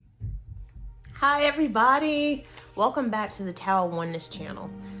Hi everybody, welcome back to the Tower Oneness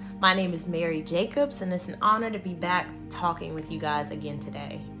channel. My name is Mary Jacobs and it's an honor to be back talking with you guys again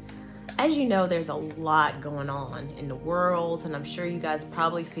today. As you know, there's a lot going on in the world, and I'm sure you guys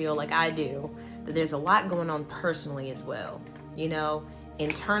probably feel like I do, that there's a lot going on personally as well.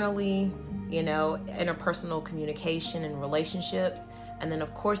 Internally, interpersonal communication and relationships. And then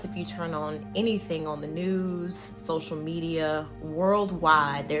of course, if you turn on anything on the news, social media,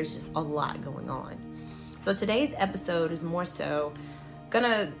 worldwide, there's just a lot going on. So today's episode is more so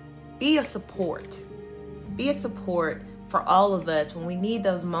gonna be a support for all of us when we need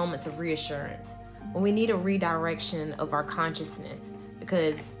those moments of reassurance, when we need a redirection of our consciousness.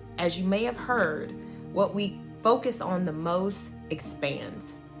 Because as you may have heard, what we focus on the most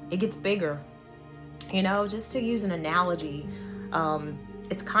expands. It gets bigger. Just to use an analogy,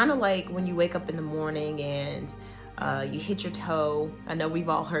 it's kind of like when you wake up in the morning and you hit your toe. I know we've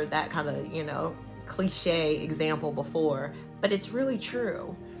all heard that kind of, cliche example before, but it's really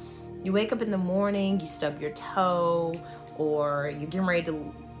true. You wake up in the morning, you stub your toe, or you're getting ready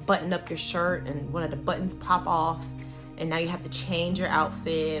to button up your shirt and one of the buttons pop off, and now you have to change your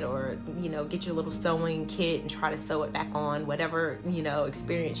outfit or, get your little sewing kit and try to sew it back on, whatever,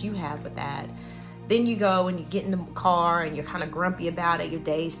 experience you have with that. Then you go and you get in the car and you're kind of grumpy about it, your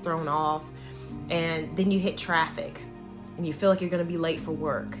day's thrown off, and then you hit traffic and you feel like you're going to be late for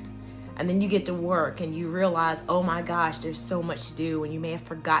work. And then you get to work and you realize, oh my gosh, there's so much to do, and you may have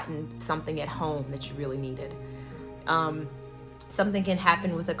forgotten something at home that you really needed. Something can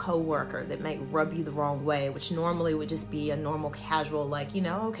happen with a coworker that might rub you the wrong way, which normally would just be a normal casual,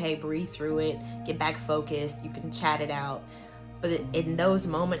 okay, breathe through it, get back focused, you can chat it out. But in those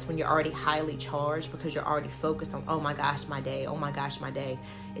moments when you're already highly charged because you're already focused on, oh my gosh, my day,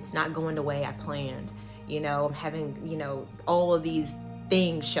 it's not going the way I planned. I'm having, all of these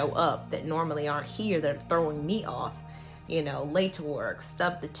things show up that normally aren't here that are throwing me off. Late to work,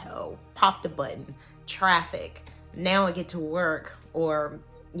 stub the toe, pop the button, traffic. Now I get to work, or,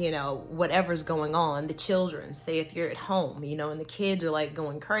 whatever's going on. The children, say if you're at home, and the kids are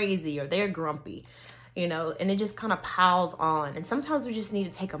going crazy or they're grumpy. And it just kind of piles on. And sometimes we just need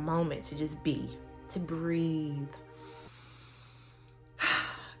to take a moment to just be, to breathe,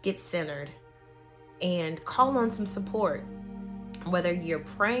 get centered, and call on some support. Whether you're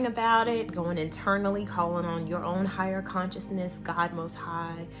praying about it, going internally, calling on your own higher consciousness, God Most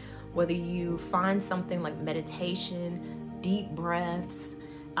High, whether you find something like meditation, deep breaths,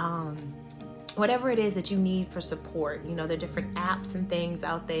 whatever it is that you need for support. There are different apps and things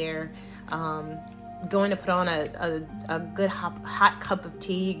out there. Going to put on a good hot cup of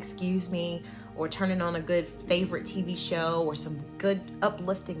tea, or turning on a good favorite TV show or some good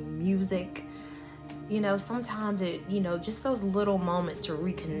uplifting music. Sometimes just those little moments to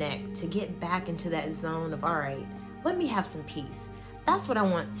reconnect, to get back into that zone of, all right, let me have some peace. That's what I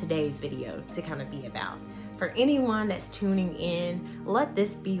want today's video to kind of be about. For anyone that's tuning in, let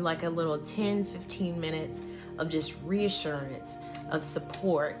this be like a little 10-15 minutes of just reassurance, of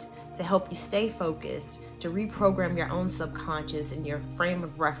support, to help you stay focused, to reprogram your own subconscious and your frame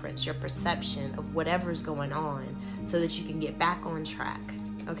of reference, your perception of whatever's going on, so that you can get back on track,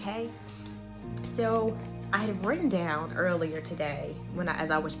 okay? So I had written down earlier today,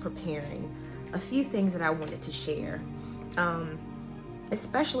 as I was preparing, a few things that I wanted to share.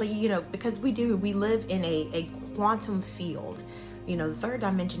 Especially, because we live in a quantum field. The third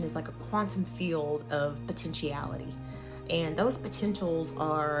dimension is like a quantum field of potentiality. And those potentials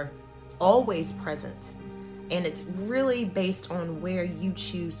are always present. And it's really based on where you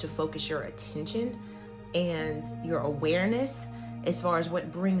choose to focus your attention and your awareness as far as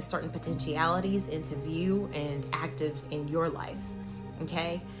what brings certain potentialities into view and active in your life,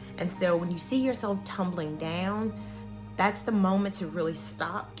 okay? And so when you see yourself tumbling down, that's the moment to really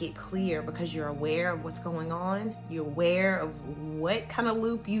stop, get clear, because you're aware of what's going on. You're aware of what kind of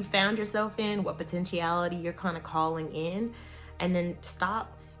loop you found yourself in, what potentiality you're kind of calling in, and then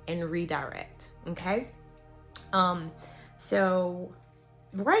stop and redirect, okay? So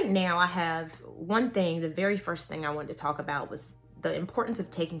right now I have one thing, the very first thing I wanted to talk about was the importance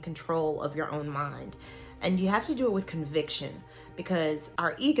of taking control of your own mind. And you have to do it with conviction, because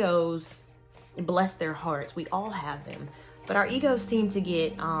our egos, bless their hearts, we all have them, but our egos seem to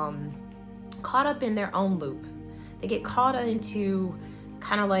get caught up in their own loop. They get caught into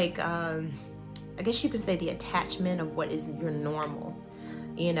kind of like, I guess you could say, the attachment of what is your normal,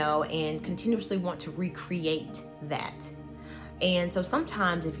 and continuously want to recreate that. And so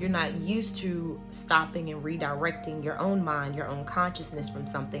sometimes if you're not used to stopping and redirecting your own mind, your own consciousness from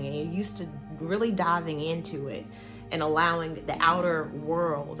something, and you're used to really diving into it and allowing the outer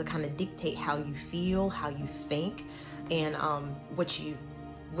world to kind of dictate how you feel, how you think, and what you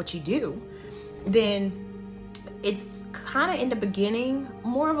do, then it's kind of in the beginning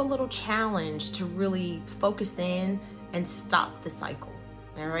more of a little challenge to really focus in and stop the cycle.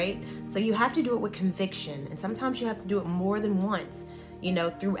 All right, so you have to do it with conviction, and sometimes you have to do it more than once, you know,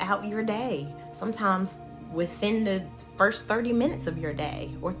 throughout your day, sometimes within the first 30 minutes of your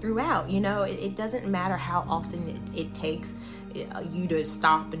day, or throughout. You know, it doesn't matter how often it takes you to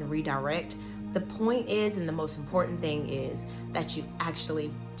stop and redirect. The point is, and the most important thing is, that you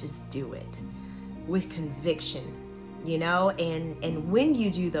actually just do it with conviction, you know. And when you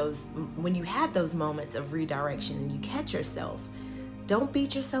do those, when you have those moments of redirection and you catch yourself, don't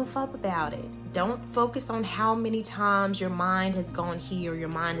beat yourself up about it. Don't focus on how many times your mind has gone here, your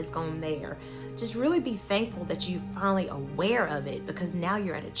mind has gone there. Just really be thankful that you're finally aware of it, because now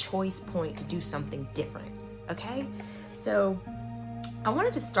you're at a choice point to do something different, okay? So I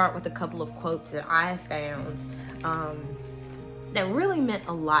wanted to start with a couple of quotes that I found that really meant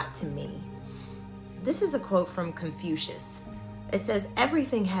a lot to me. This is a quote from Confucius. It says,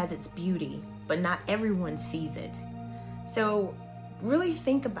 "Everything has its beauty, but not everyone sees it." So really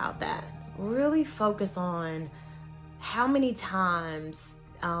think about that. Really focus on how many times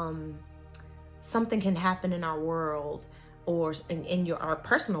something can happen in our world, or in our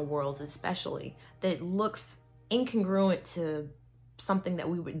personal worlds especially, that looks incongruent to something that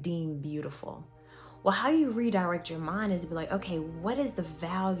we would deem beautiful. Well, how you redirect your mind is to be like, okay, what is the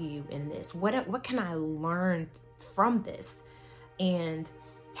value in this? What can I learn from this? And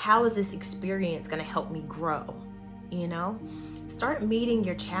how is this experience going to help me grow? You know, start meeting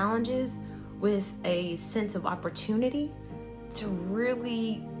your challenges with a sense of opportunity to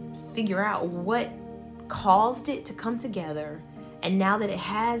really figure out what caused it to come together. And now that it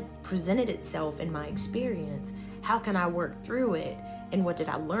has presented itself in my experience, how can I work through it? And what did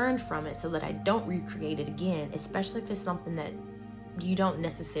I learn from it so that I don't recreate it again, especially if it's something that you don't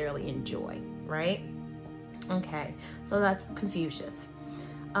necessarily enjoy, right? Okay, so that's Confucius.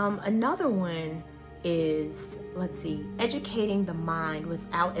 Another one is, let's see, educating the mind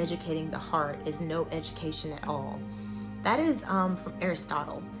without educating the heart is no education at all. That is from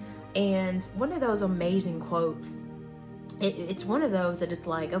Aristotle. And one of those amazing quotes, it's one of those that is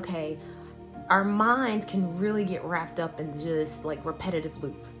like, okay, our minds can really get wrapped up into this like repetitive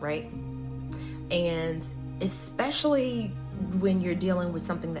loop, right? And especially when you're dealing with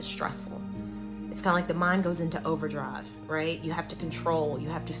something that's stressful, it's kind of like the mind goes into overdrive, right? You have to control, you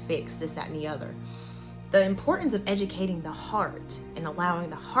have to fix this, that, and the other. The importance of educating the heart and allowing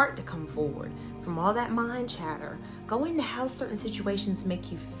the heart to come forward from all that mind chatter, go into how certain situations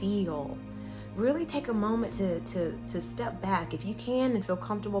make you feel. Really take a moment to step back if you can and feel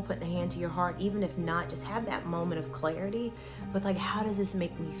comfortable putting a hand to your heart. Even if not, just have that moment of clarity with like, how does this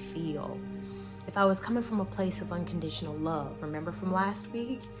make me feel? If I was coming from a place of unconditional love, remember from last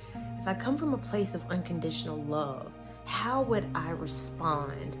week? If I come from a place of unconditional love, how would I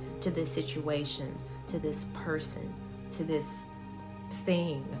respond to this situation, to this person, to this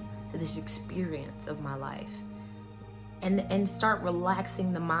thing, to this experience of my life? And start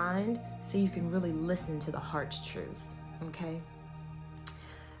relaxing the mind so you can really listen to the heart's truth, okay?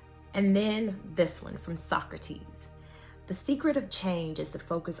 And then this one from Socrates. The secret of change is to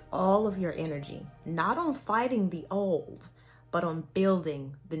focus all of your energy, not on fighting the old, but on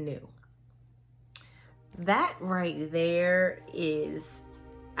building the new. That right there is,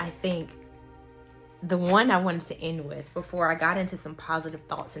 I think, the one I wanted to end with before I got into some positive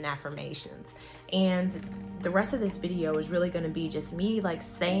thoughts and affirmations. And the rest of this video is really going to be just me like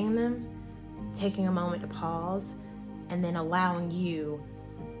saying them, taking a moment to pause, and then allowing you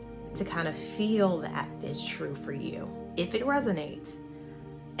to kind of feel that is true for you, if it resonates.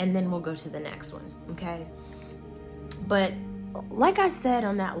 And then we'll go to the next one, okay? But like I said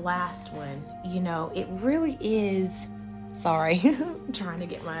on that last one, you know, it really is, sorry, I'm trying to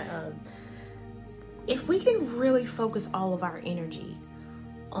get my, if we can really focus all of our energy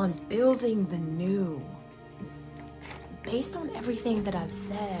on building the new, based on everything that I've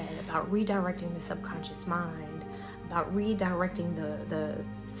said about redirecting the subconscious mind, about redirecting the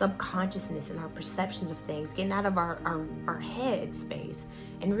subconsciousness and our perceptions of things, getting out of our head space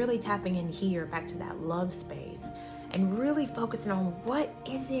and really tapping in here back to that love space and really focusing on what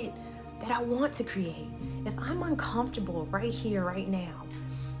is it that I want to create. If I'm uncomfortable right here, right now,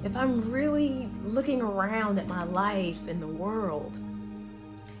 if I'm really looking around at my life and the world,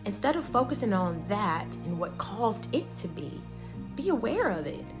 instead of focusing on that and what caused it to be aware of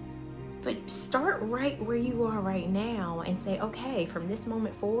it. But start right where you are right now and say, okay, from this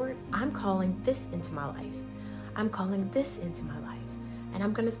moment forward, I'm calling this into my life. I'm calling this into my life. And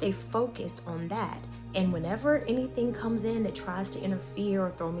I'm going to stay focused on that. And whenever anything comes in that tries to interfere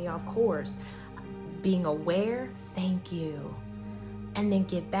or throw me off course, being aware, thank you. And then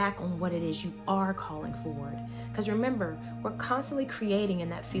get back on what it is you are calling forward. Because remember, we're constantly creating in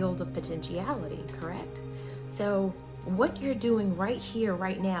that field of potentiality, correct? So what you're doing right here,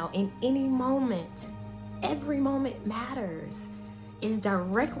 right now, in any moment, every moment matters, is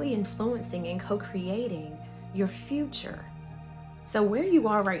directly influencing and co-creating your future. So where you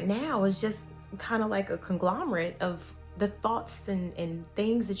are right now is just kind of like a conglomerate of the thoughts and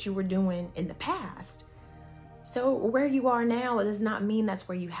things that you were doing in the past. So where you are now, it does not mean that's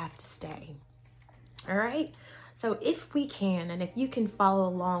where you have to stay. All right? So if we can, and if you can follow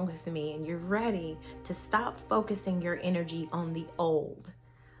along with me and you're ready to stop focusing your energy on the old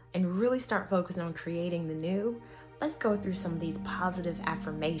and really start focusing on creating the new, let's go through some of these positive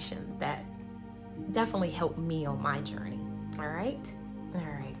affirmations that definitely helped me on my journey. All right? All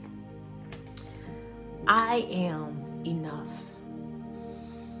right. I am enough.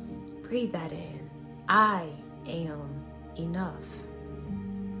 Breathe that in. I am enough.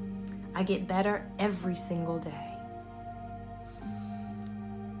 I get better every single day.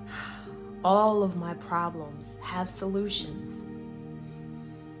 All of my problems have solutions.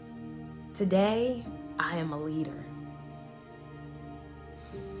 Today, I am a leader.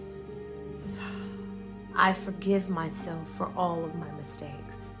 I forgive myself for all of my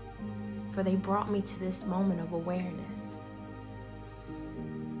mistakes, for they brought me to this moment of awareness.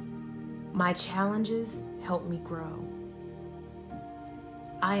 My challenges help me grow.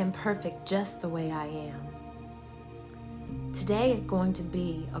 I am perfect just the way I am. Today is going to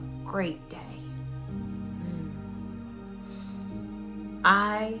be a great day.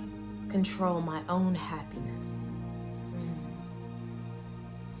 I control my own happiness.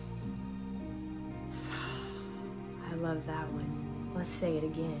 I love that one. Let's say it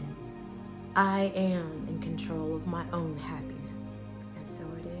again. I am in control of my own happiness. And so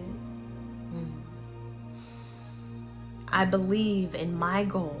it is. I believe in my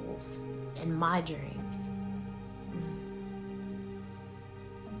goals and my dreams.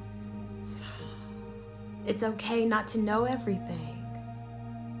 It's okay not to know everything.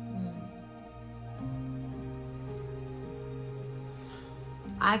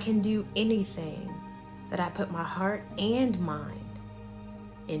 I can do anything that I put my heart and mind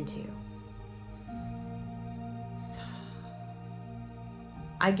into.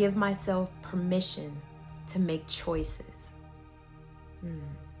 I give myself permission to make choices.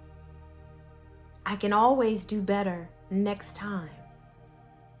 I can always do better next time.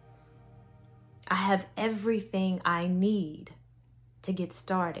 I have everything I need to get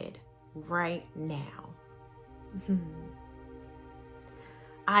started right now.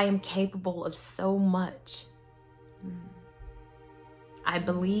 I am capable of so much. I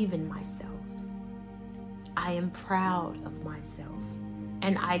believe in myself. I am proud of myself,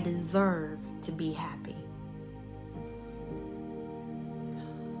 and I deserve to be happy.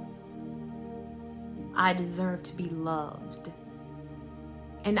 I deserve to be loved,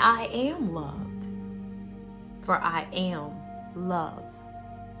 and I am loved, for I am love.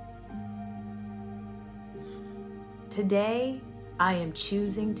 Today, I am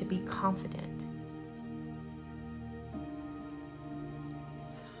choosing to be confident.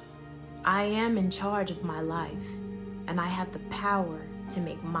 I am in charge of my life, and I have the power to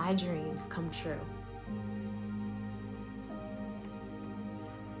make my dreams come true.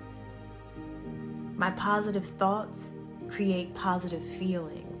 My positive thoughts create positive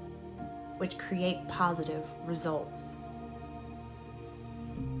feelings, which create positive results.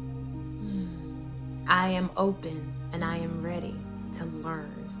 I am open and I am ready to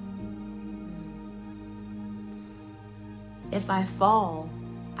learn. If I fall,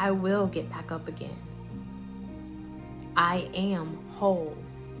 I will get back up again. I am whole.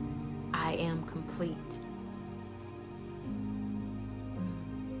 I am complete.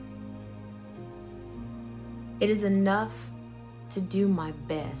 It is enough to do my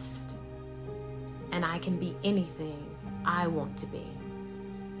best, and I can be anything I want to be.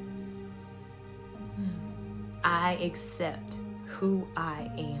 I accept who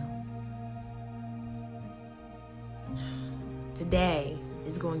I am. Today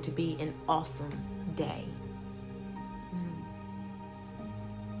is going to be an awesome day.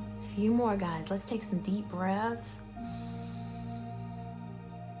 A few more, guys. Let's take some deep breaths.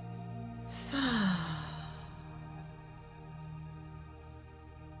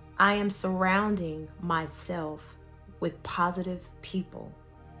 I am surrounding myself with positive people.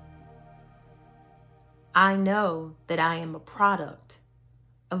 I know that I am a product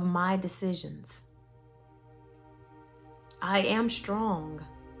of my decisions. I am strong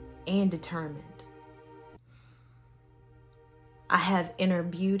and determined. I have inner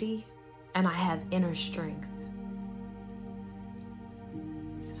beauty and I have inner strength.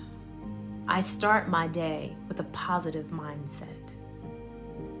 I start my day with a positive mindset.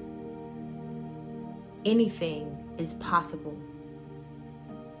 Anything is possible.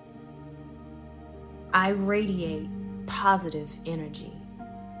 I radiate positive energy.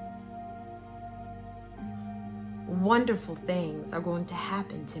 Wonderful things are going to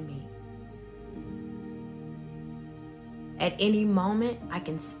happen to me. At any moment, I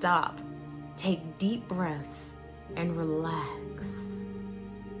can stop, take deep breaths, and relax.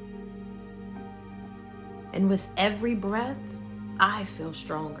 And with every breath, I feel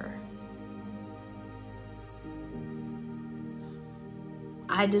stronger.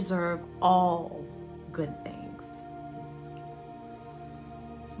 I deserve all good things.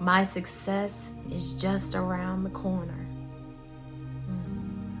 My success is just around the corner.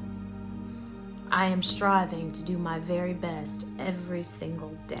 I am striving to do my very best every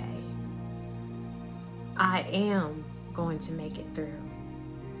single day. I am going to make it through.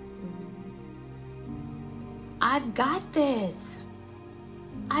 I've got this.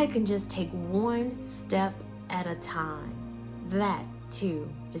 I can just take one step at a time. That, too,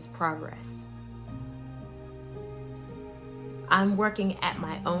 is progress. I'm working at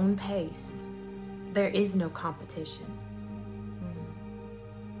my own pace. There is no competition.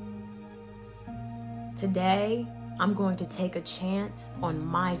 Today, I'm going to take a chance on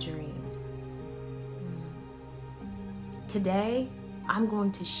my dreams. Today, I'm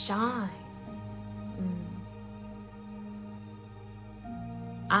going to shine.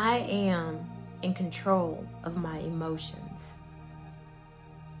 I am in control of my emotions.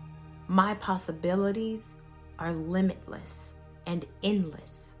 My possibilities are limitless and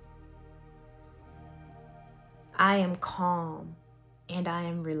endless. I am calm and I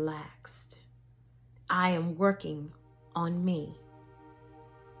am relaxed. I am working on me.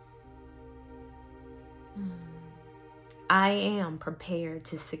 I am prepared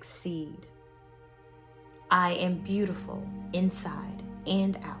to succeed. I am beautiful inside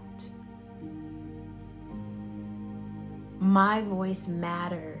and out. My voice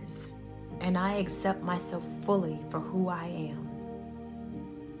matters, and I accept myself fully for who I am.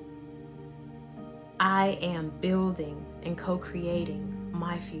 I am building and co-creating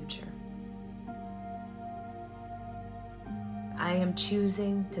my future. I am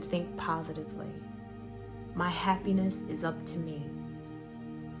choosing to think positively. My happiness is up to me.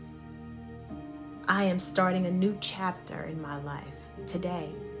 I am starting a new chapter in my life today.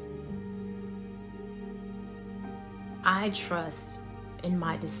 I trust in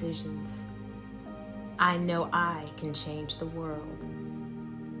my decisions. I know I can change the world.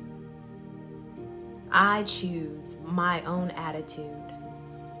 I choose my own attitude.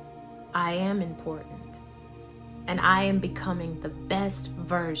 I am important, and I am becoming the best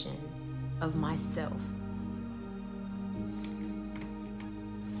version of myself.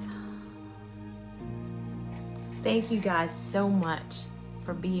 Thank you guys so much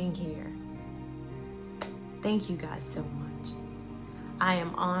for being here. Thank you guys so much. I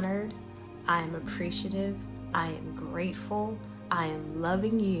am honored. I am appreciative. I am grateful. I am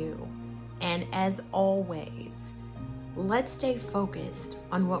loving you. And as always, let's stay focused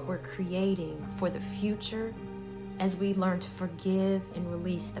on what we're creating for the future as we learn to forgive and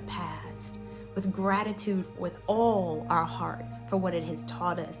release the past with gratitude with all our heart for what it has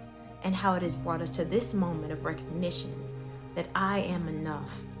taught us and how it has brought us to this moment of recognition that I am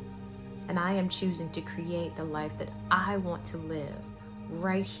enough and I am choosing to create the life that I want to live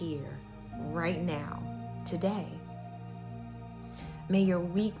right here, right now, today. May your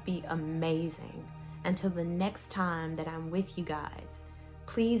week be amazing. Until the next time that I'm with you guys,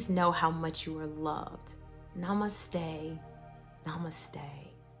 please know how much you are loved. Namaste, namaste,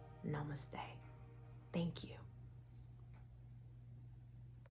 namaste. Thank you.